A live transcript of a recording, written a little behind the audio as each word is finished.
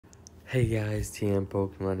Hey guys, TM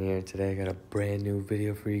Pokemon here. Today I got a brand new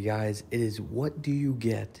video for you guys. It is what do you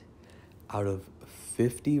get out of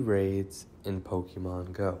 50 raids in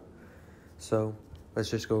Pokemon Go. So let's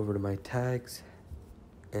just go over to my tags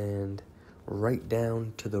and right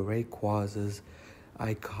down to the Rayquazas.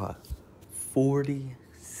 I caught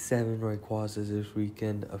 47 Rayquazas this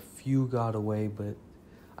weekend. A few got away, but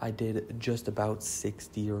I did just about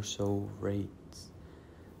 60 or so raids.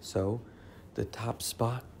 So the top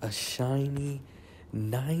spot, a shiny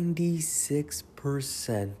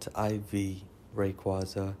 96% IV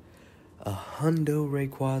Rayquaza, a hundo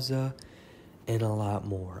Rayquaza, and a lot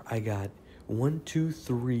more. I got 1, 2,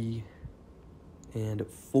 3, and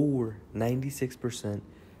 4 96%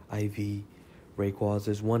 IV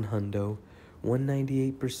Rayquazas, 1 hundo,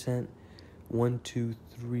 198%, 1, 2,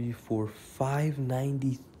 3, 4, 5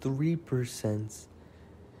 93%,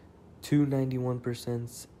 2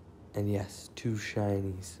 91%, and yes, 2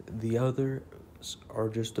 shinies. The others are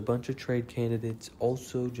just a bunch of trade candidates,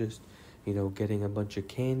 also just, getting a bunch of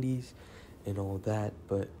candies and all that.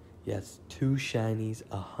 But yes, 2 shinies,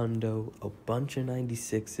 a hundo, a bunch of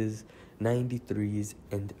 96s, 93s,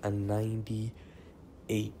 and a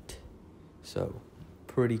 98. So,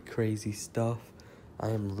 pretty crazy stuff.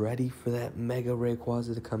 I am ready for that Mega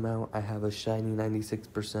Rayquaza to come out. I have a shiny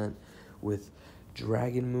 96% with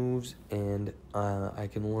dragon moves, and I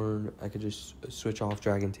could just switch off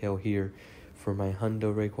Dragon Tail here for my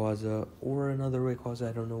hundo Rayquaza or another Rayquaza.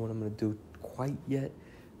 I don't know what I'm going to do quite yet,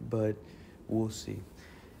 but we'll see.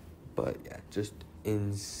 But yeah, just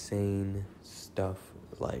insane stuff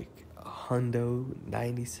like hundo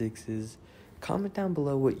 96s. Comment down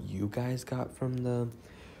below what you guys got from the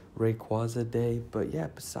Rayquaza day. But yeah,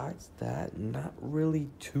 besides that, not really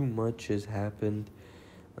too much has happened.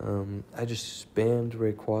 I just spammed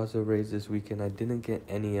Rayquaza raids this weekend. I didn't get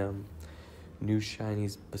any new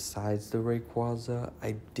shinies besides the Rayquaza.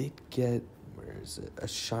 I did get, a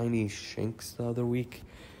shiny Shinx the other week.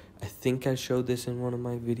 I think I showed this in one of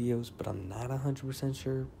my videos, but I'm not 100%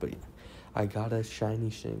 sure. But yeah, I got a shiny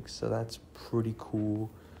Shinx, so that's pretty cool.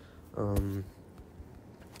 I'm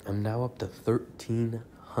now up to 13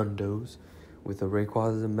 hundos with a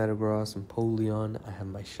Rayquaza, Metagross, and Polion. I have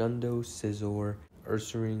my Shundo, Scizor,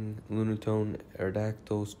 Ursaring, Lunatone,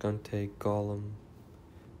 Aerodactyl, Skuntank, Golem.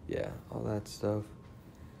 Yeah, all that stuff.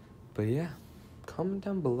 But yeah, comment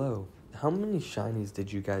down below. How many shinies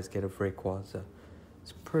did you guys get of Rayquaza?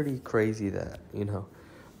 It's pretty crazy that,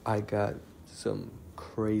 I got some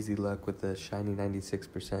crazy luck with the shiny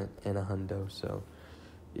 96% and a hundo. So,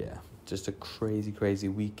 yeah, just a crazy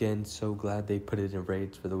weekend. So glad they put it in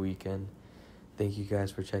raids for the weekend. Thank you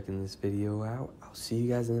guys for checking this video out. I'll see you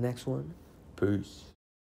guys in the next one. Peace.